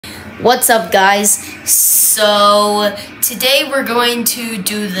What's up, guys? So today we're going to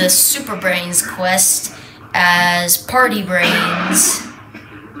do the Super Brainz quest as Party Brainz.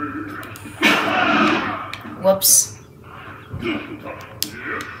 Whoops.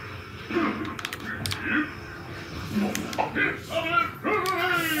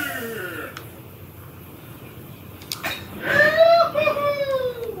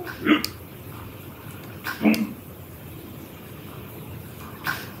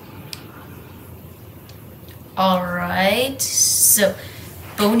 Alright, so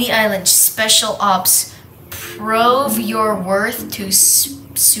Boney Island Special Ops. Prove your worth to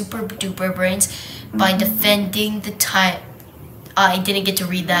Super Duper Brainz by defending the time. I didn't get to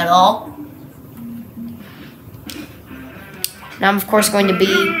read that all. Now I'm of course going to be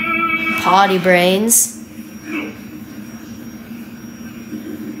Party Brainz.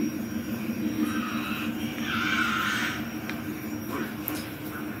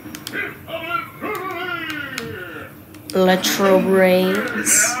 Electro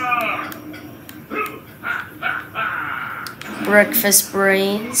Brainz, Breakfast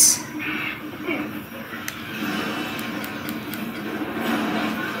Brainz,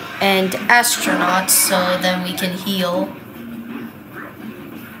 and Astronaut, so then we can heal.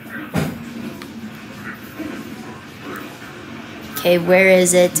 Okay, where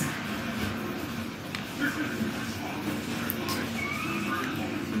is it?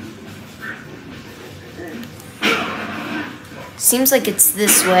 Seems like it's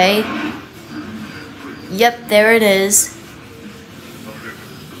this way. Yep, there it is.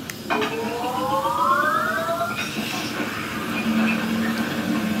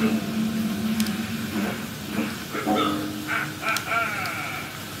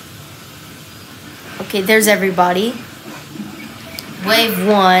 Okay, there's everybody. Wave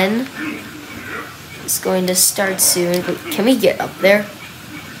 1 is going to start soon. Wait, can we get up there?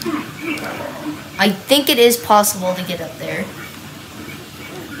 I think it is possible to get up there.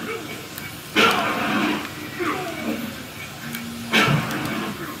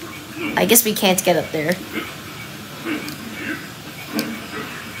 I guess we can't get up there.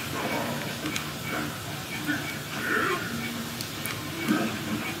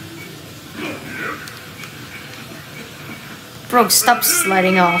 Bro, stop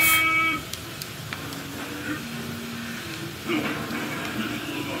sliding off.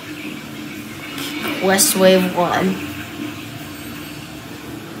 Quest Wave 1.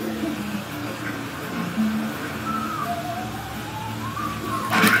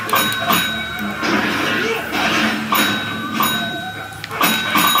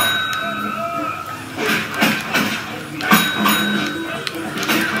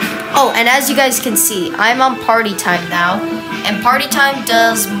 Oh, and as you guys can see, I'm on party time now, and party time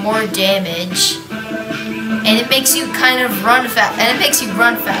does more damage, and it makes you kind of run fast, and it makes you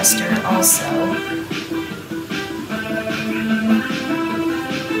run faster also.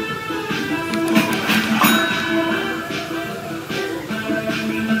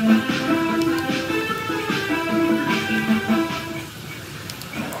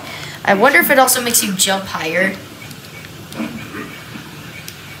 I wonder if it also makes you jump higher.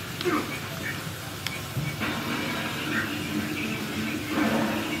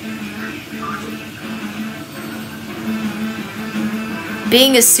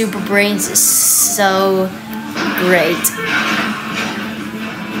 Being a Super Brainz is so great.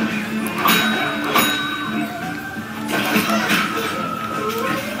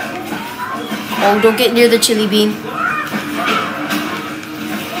 Oh, don't get near the chili bean.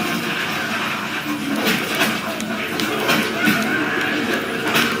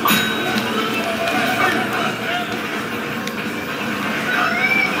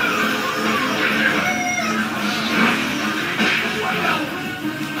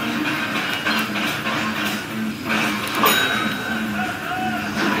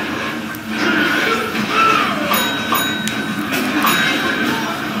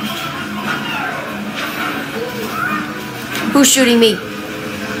 Who's shooting me?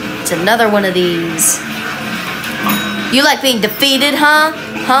 It's another one of these. You like being defeated, huh?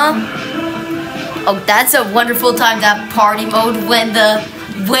 Oh, that's a wonderful time to have party mode when the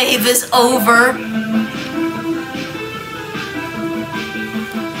wave is over.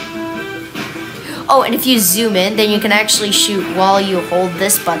 Oh, and if you zoom in, then you can actually shoot while you hold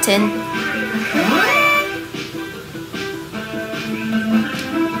this button.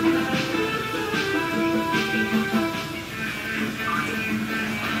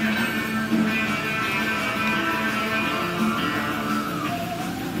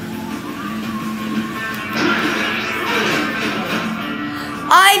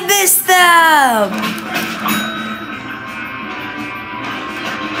 I missed them!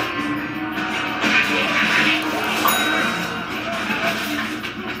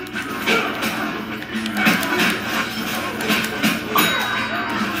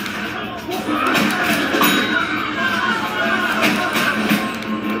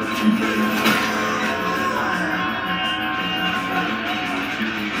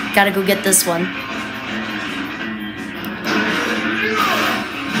 Gotta go get this one.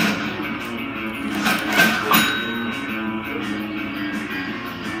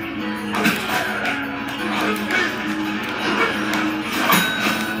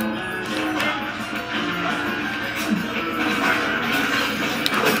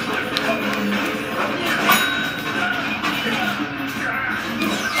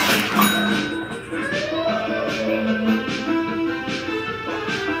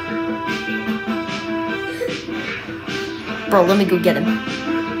 Bro, let me go get him.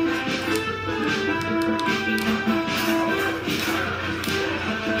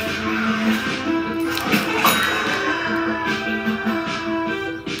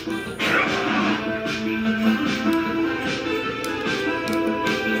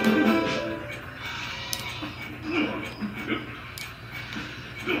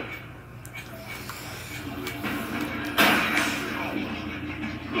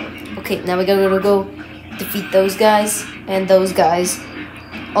 Okay, now we gotta go defeat those guys and those guys.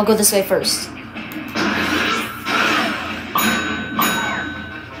 I'll go this way first.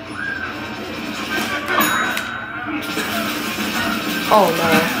 Oh no.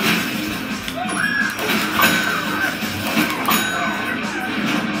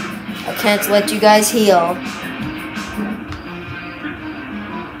 I can't let you guys heal.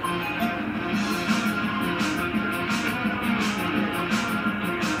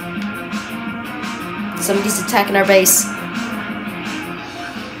 Somebody's attacking our base.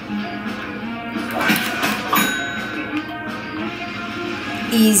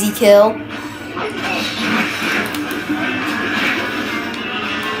 Easy kill.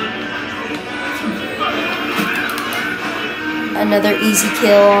 Another easy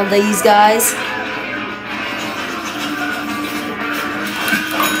kill on these guys.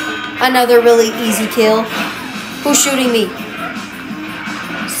 Another really easy kill. Who's shooting me?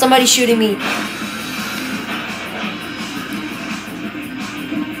 Somebody's shooting me.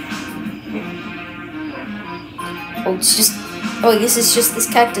 Oh, it's just... Oh, I guess it's just this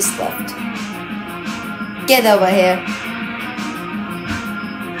cactus left. Get over here.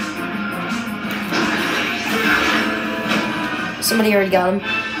 Somebody already got him.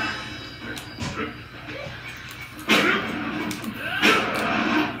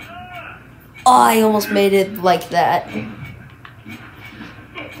 Oh, I almost made it like that.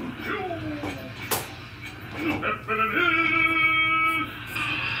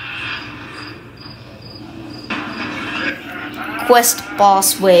 Quest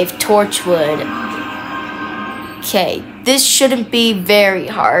boss wave, Torchwood. Okay, this shouldn't be very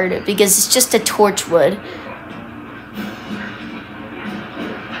hard because it's just a Torchwood.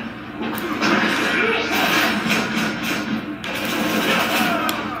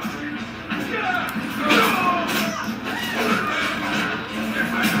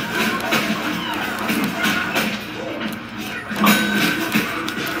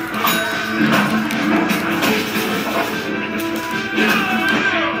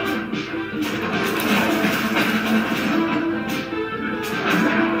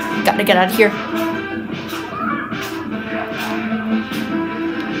 Gotta get out of here.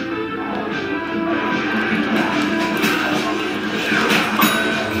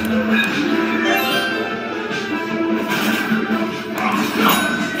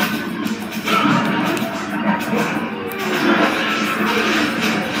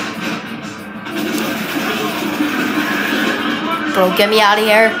 Bro, get me out of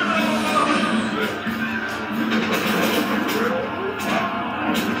here.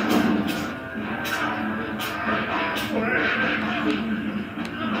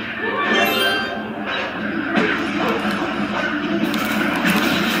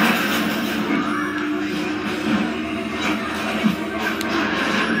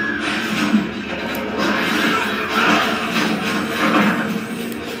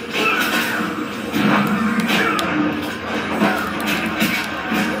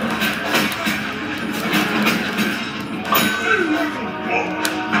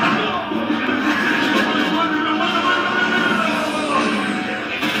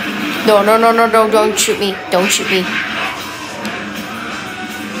 No, don't shoot me. Don't shoot me.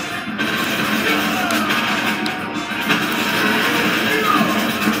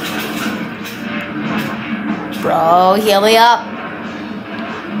 Bro, heal me up.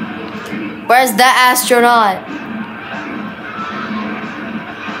 Where's that astronaut?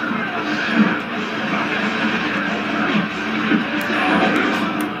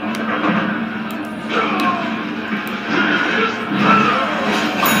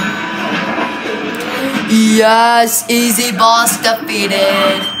 Yes, easy boss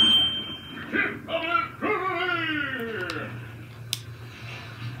defeated.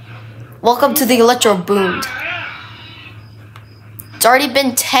 Welcome to the Electro Boom. It's already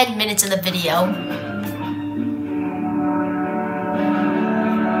been 10 minutes in the video.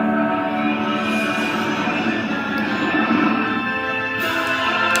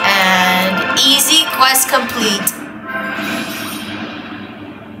 And easy quest complete.